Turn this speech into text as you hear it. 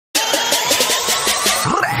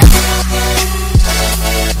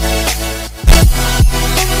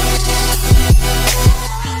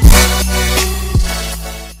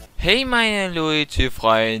Hey meine Luigi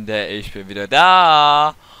Freunde, ich bin wieder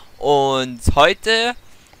da und heute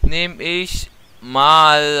nehme ich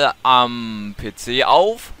mal am PC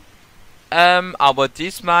auf, aber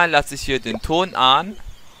diesmal lasse ich hier den Ton an,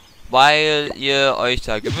 weil ihr euch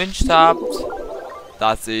da gewünscht habt,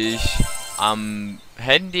 dass ich am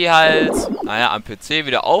Handy halt, naja, am PC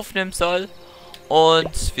wieder aufnehmen soll.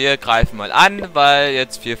 Und wir greifen mal an, weil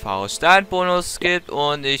jetzt 4-fache Sternbonus gibt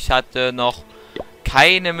und ich hatte noch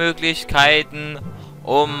keine Möglichkeiten,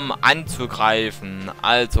 um anzugreifen.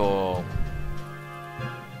 Also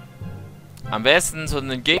am besten so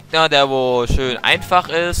einen Gegner, der wo schön einfach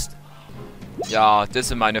ist. Ja, das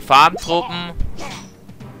sind meine Farmtruppen.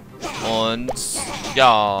 Und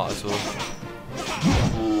ja, also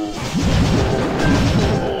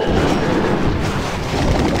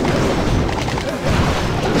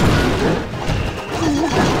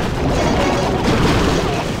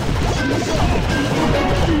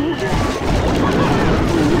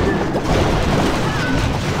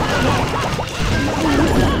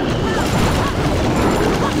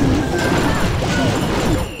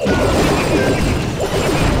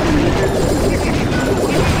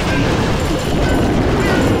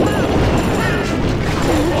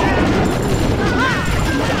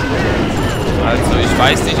ich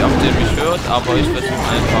weiß nicht, ob der mich hört, aber ich versuche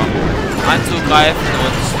einfach anzugreifen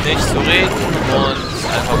und nicht zu reden und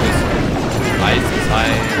einfach ein bisschen leise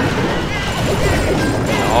sein.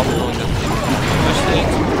 In der Hoffnung, dass die mich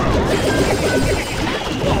überschlägt.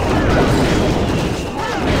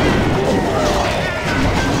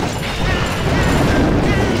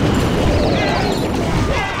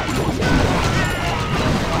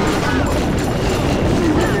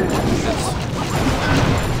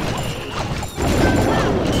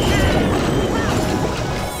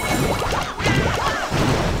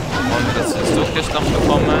 Noch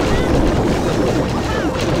bekommen.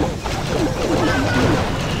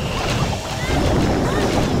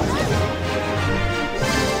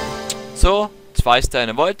 So, 2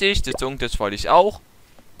 Sterne wollte ich, das Dunkle wollte ich auch.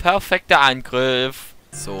 Perfekter Angriff.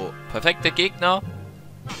 So, perfekter Gegner.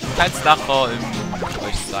 Kein Lacher im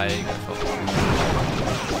euch zeigen.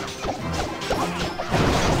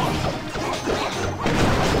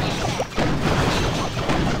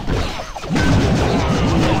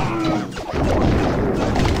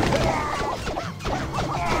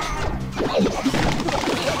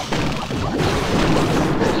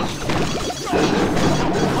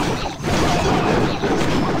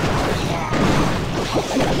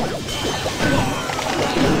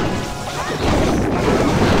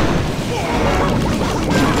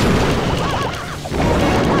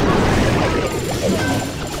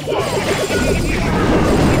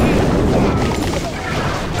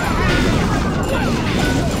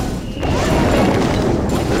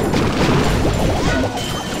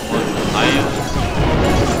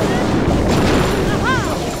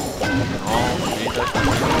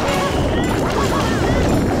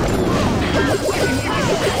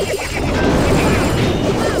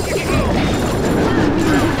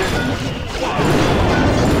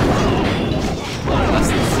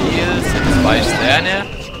 Sterne.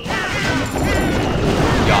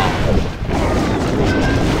 Ja.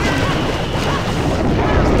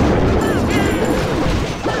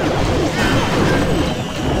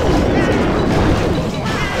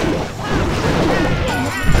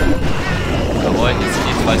 Wir wollen jetzt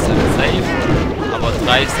die 2 Sterne safe, aber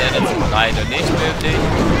 3 Sterne sind leider nicht möglich.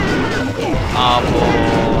 Aber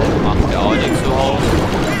macht ja auch nichts so aus.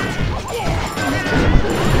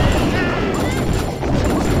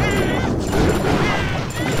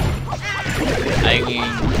 Eigentlich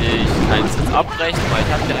kann ich es jetzt abbrechen, weil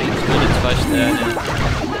ich habe ja eigentlich nur die 2 Sterne.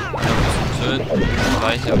 Ein bisschen schön. Ich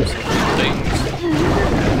weiß nicht, ob es so viel bringt.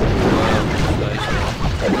 Vielleicht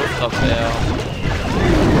noch Luftabwehr.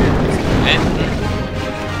 Enden.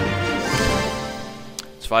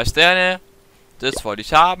 2 Sterne. Das wollte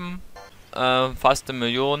ich haben. Fast 1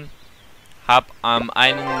 Million. Hab am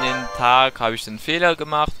einen Tag habe ich den Fehler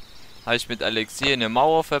gemacht. Habe ich mit Elixier eine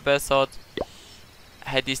Mauer verbessert.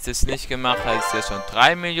 Hätte ich das nicht gemacht, hätte ich ja schon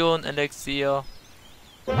 3 Millionen Elixier.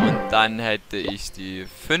 Und dann hätte ich die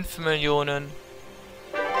 5 Millionen.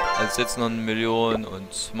 Also jetzt noch 1 Million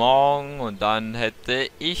und morgen. Und dann hätte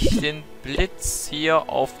ich den Blitz hier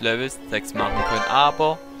auf Level 6 machen können.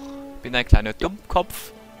 Aber ich bin ein kleiner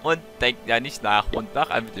Dummkopf und denke ja nicht nach. Und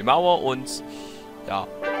mache einfach die Mauer und ja.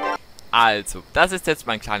 Also, das ist jetzt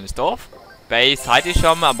mein kleines Dorf. Base hatte ich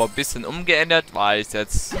schon mal, aber ein bisschen umgeändert, weil ich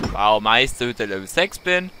jetzt Meisterhüter Level 6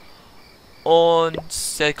 bin. Und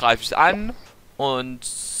jetzt greife ich an und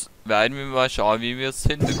werden wir mal schauen, wie wir es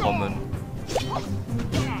hinbekommen.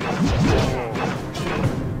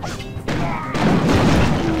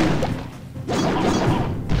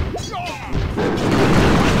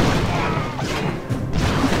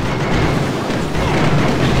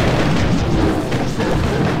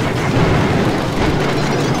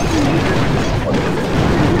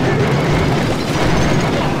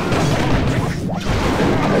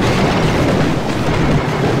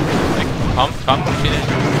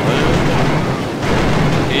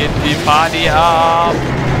 Party ab.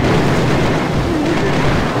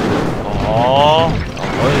 Oh,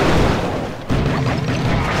 jawohl.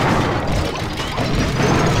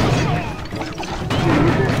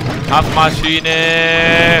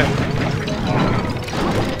 Kampfmaschine.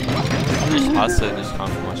 Ich hasse nicht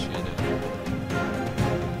Kampfmaschine.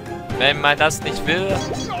 Wenn man das nicht will,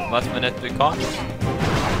 was man nicht bekommt,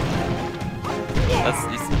 das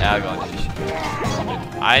ist ärgerlich.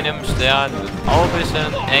 Mit einem Stern wird auch ein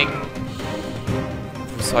bisschen eng.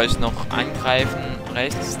 Wo soll ich noch angreifen?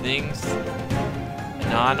 Rechts, links?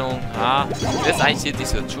 Keine Ahnung. Ah, wer ist eigentlich hier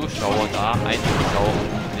dieser Zuschauer da? Ein Zuschauer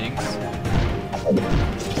links.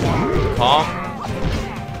 Komm.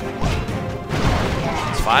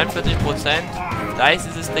 42%. Vielleicht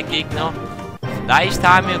ist es der Gegner. Vielleicht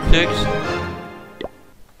haben wir Glück.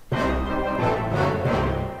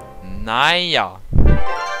 Naja.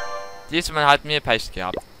 Diesmal hat mir Pech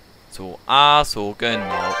gehabt. So, so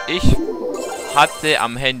genau. Ich hatte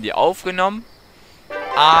am Handy aufgenommen,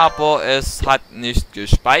 aber es hat nicht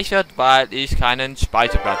gespeichert, weil ich keinen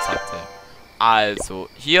Speicherplatz hatte. Also,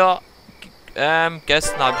 hier,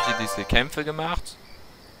 gestern habe ich hier diese Kämpfe gemacht.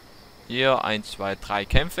 Hier, 1, 2, 3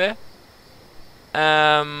 Kämpfe.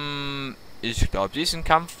 Ich glaube, dieser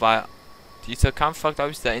Kampf war,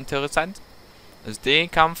 glaube ich, sehr interessant. Also den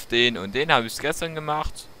Kampf, den und den habe ich gestern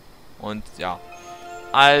gemacht. Und ja.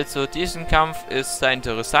 Also diesen Kampf ist sehr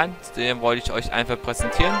interessant. Den wollte ich euch einfach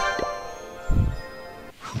präsentieren.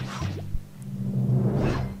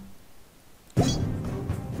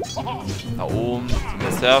 Da oben sind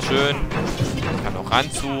wir sehr schön. Ich kann auch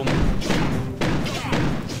ranzoomen.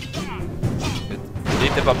 Mit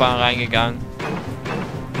Lederbarbaren reingegangen.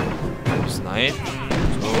 Bis nach hinten.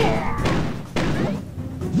 So.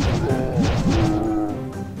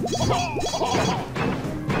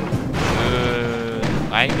 Schön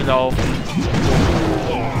reingelaufen.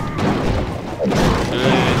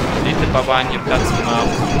 Schön Lederbarbaren hier Platz gemacht.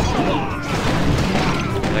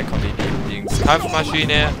 Da kommt die links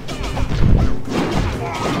Kampfmaschine.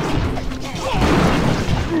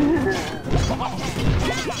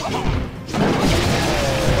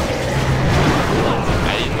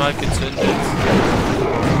 Einmal gezündet.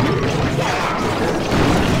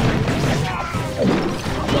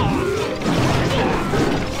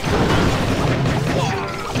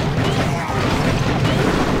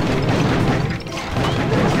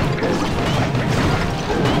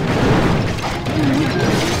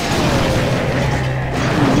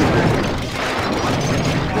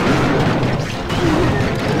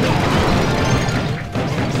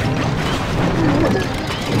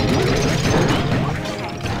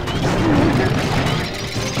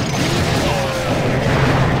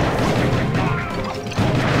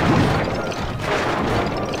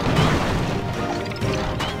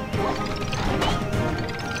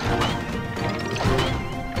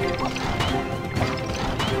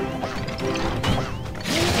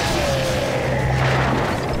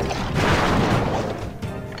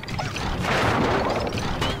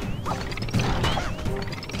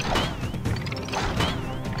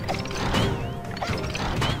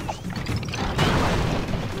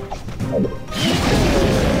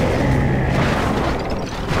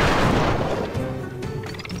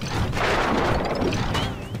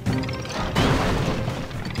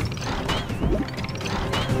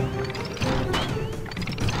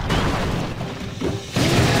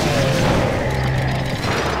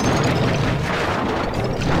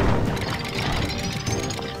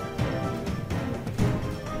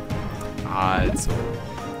 Also,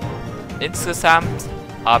 insgesamt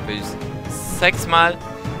habe ich 6-mal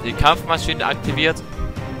die Kampfmaschine aktiviert.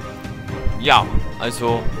 Ja,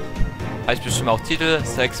 also heißt bestimmt auch Titel,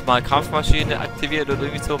 6-mal Kampfmaschine aktiviert oder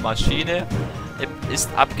irgendwie so. Maschine ist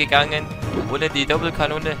abgegangen. Ohne die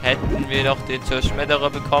Doppelkanone hätten wir noch den Zerschmetterer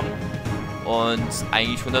bekommen. Und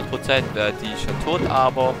eigentlich 100% wäre die schon tot,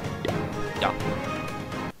 aber ja.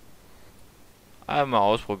 Einmal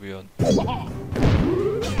ausprobieren.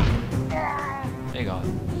 Egal.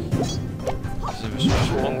 Das ist ein bisschen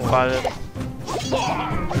Sprungfall.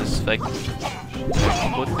 Das ist weg.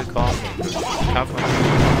 Kaputt gekommen.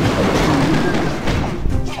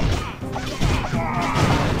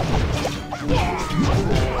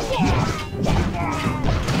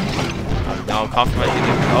 Genau, Kampfmaschiene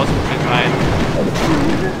geht ausprobiert rein.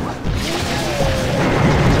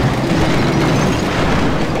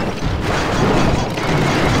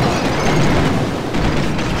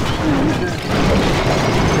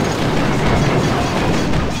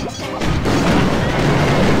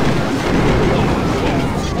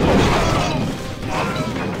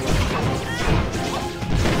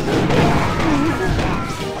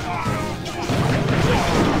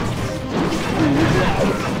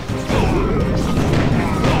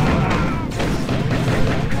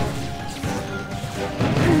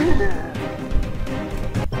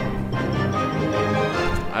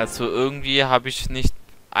 Also irgendwie habe ich nicht...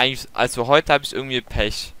 Eigentlich, also heute habe ich irgendwie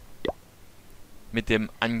Pech. Mit dem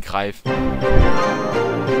Angreifen.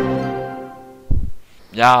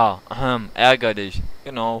 Ja, ärgerlich.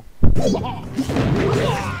 Genau.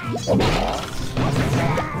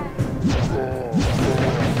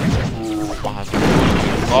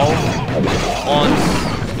 Drauf. Und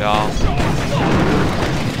ja.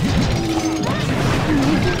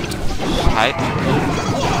 Schreibt.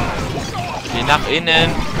 Geh nach innen.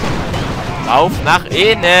 Lauf nach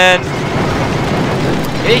innen.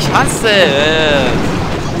 Ich hasse es.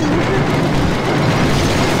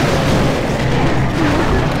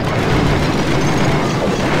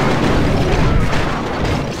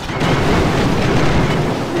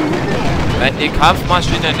 Wenn die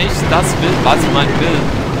Kampfmaschine nicht das will, was man will.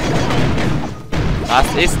 Das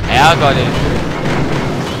ist ärgerlich.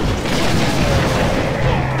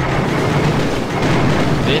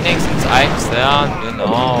 Wenigstens eins lernen,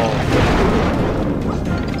 genau.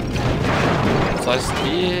 Soll ich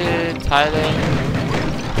die Teile...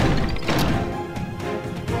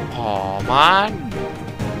 Oh Mann.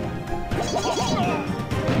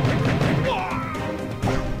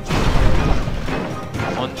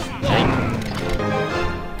 Und eng.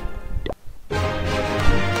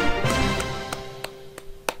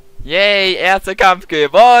 Yay, erster Kampf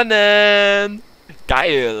gewonnen.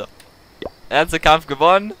 Geil. Erster Kampf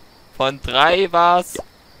gewonnen. Von 3 war's.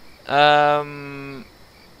 Ja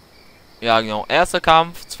genau. Erster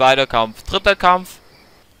Kampf, zweiter Kampf, dritter Kampf.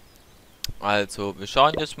 Also, wir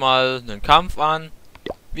schauen jetzt mal einen Kampf an.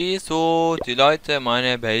 Wieso die Leute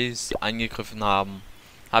meine Base angegriffen haben.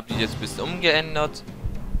 Hab die jetzt ein bisschen umgeändert.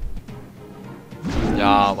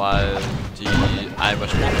 Ja, weil die einfach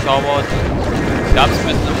Sprung zaubert. Ich hab's ein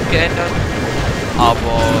bisschen umgeändert.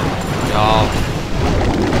 Aber ja.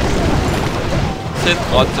 Sind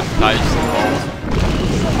trotzdem gleich raus.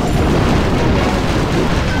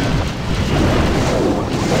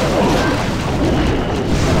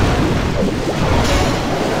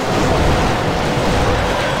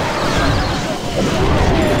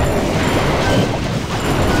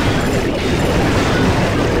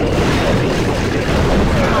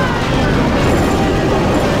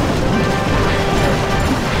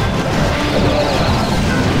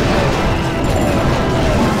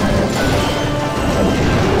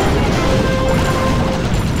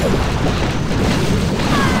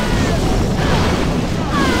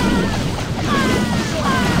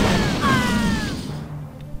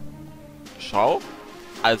 Schau.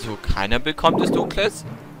 Also keiner bekommt des Dunkles.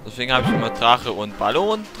 Deswegen habe ich immer Drache und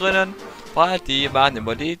Ballon drinnen. Weil die machen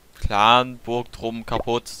immer die Clan-Burg drum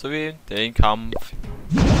kaputt. Sowie den Kampf.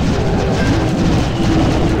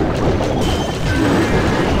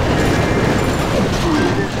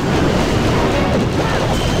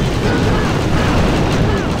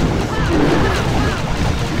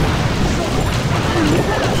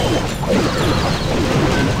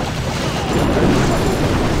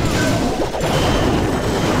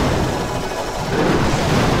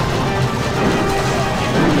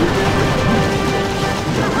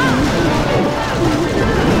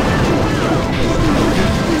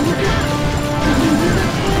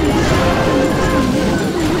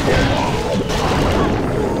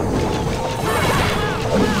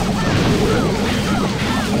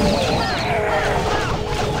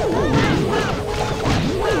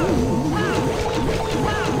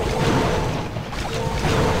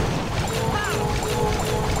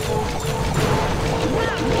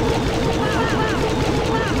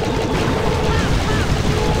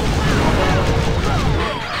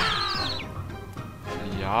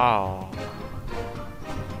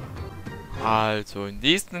 Also in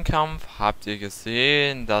diesem Kampf habt ihr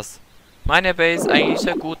gesehen, dass meine Base eigentlich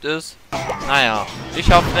sehr gut ist. Naja,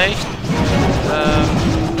 ich hoffe nicht.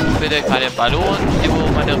 Bitte keine Ballonen, die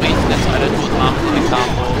wo meine Riechen jetzt alle tot machen in den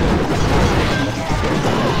Kampf.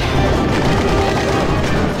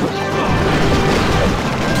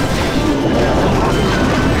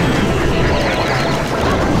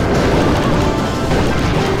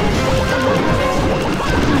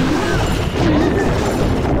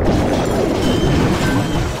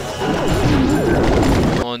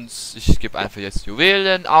 Und ich gebe einfach jetzt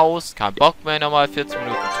Juwelen aus. Kein Bock mehr, nochmal 14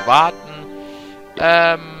 Minuten zu warten.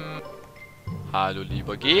 Hallo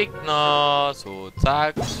lieber Gegner. So,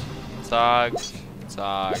 zack, zack,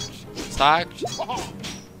 zack, zack.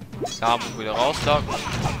 Kam wieder rauslocken.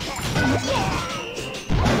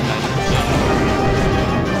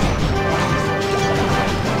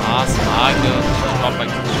 Maßlage. Ich glaube, man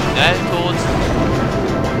geht schnell tot.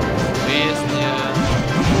 Wesen hier.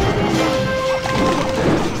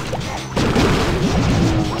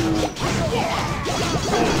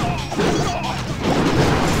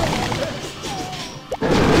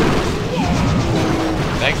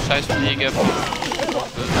 ich fliege von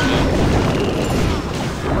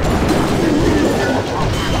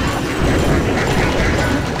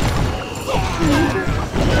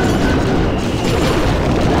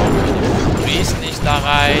Ries nicht da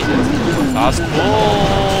rein. Fast tot.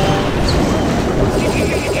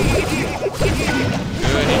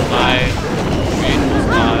 König mein. Venus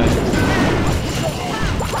mein.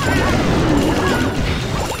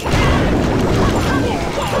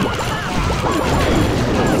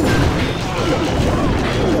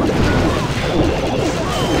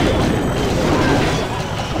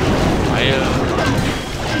 Heil.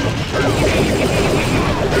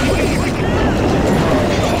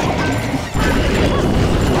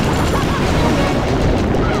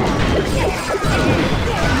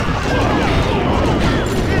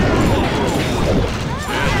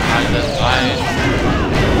 Alles rein.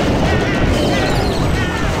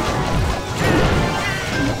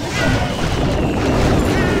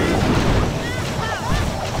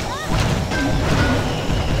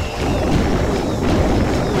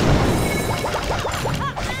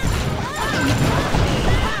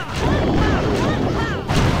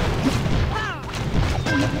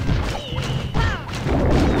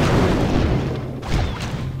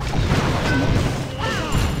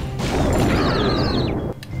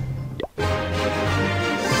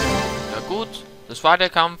 Das war der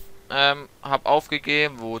Kampf. Hab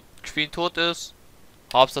aufgegeben, wo Queen tot ist.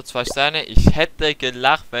 Hauptsache 2 Sterne. Ich hätte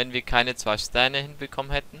gelacht, wenn wir keine 2 Sterne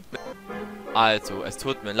hinbekommen hätten. Also, es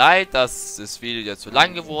tut mir leid, dass das Video jetzt so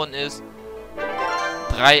lang geworden ist.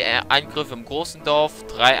 3 Eingriffe im großen Dorf,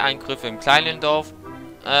 3 Eingriffe im kleinen Dorf.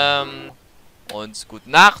 Und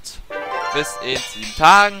gute Nacht. Bis in 7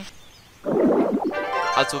 Tagen.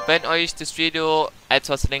 Also, wenn euch das Video,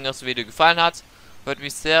 etwas längeres Video gefallen hat, würde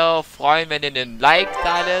mich sehr freuen, wenn ihr den Like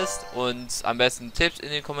da lässt und am besten Tipps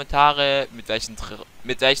in den Kommentare, mit welchen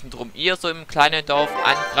Drum ihr so im kleinen Dorf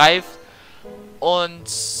angreift. Und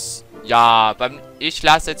ja, ich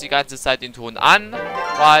lasse jetzt die ganze Zeit den Ton an,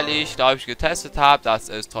 weil ich glaube ich getestet habe, dass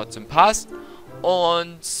es trotzdem passt.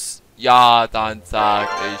 Und ja, dann sage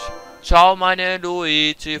ich ciao meine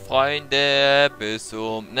Luigi Freunde, bis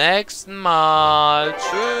zum nächsten Mal.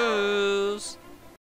 Tschüss.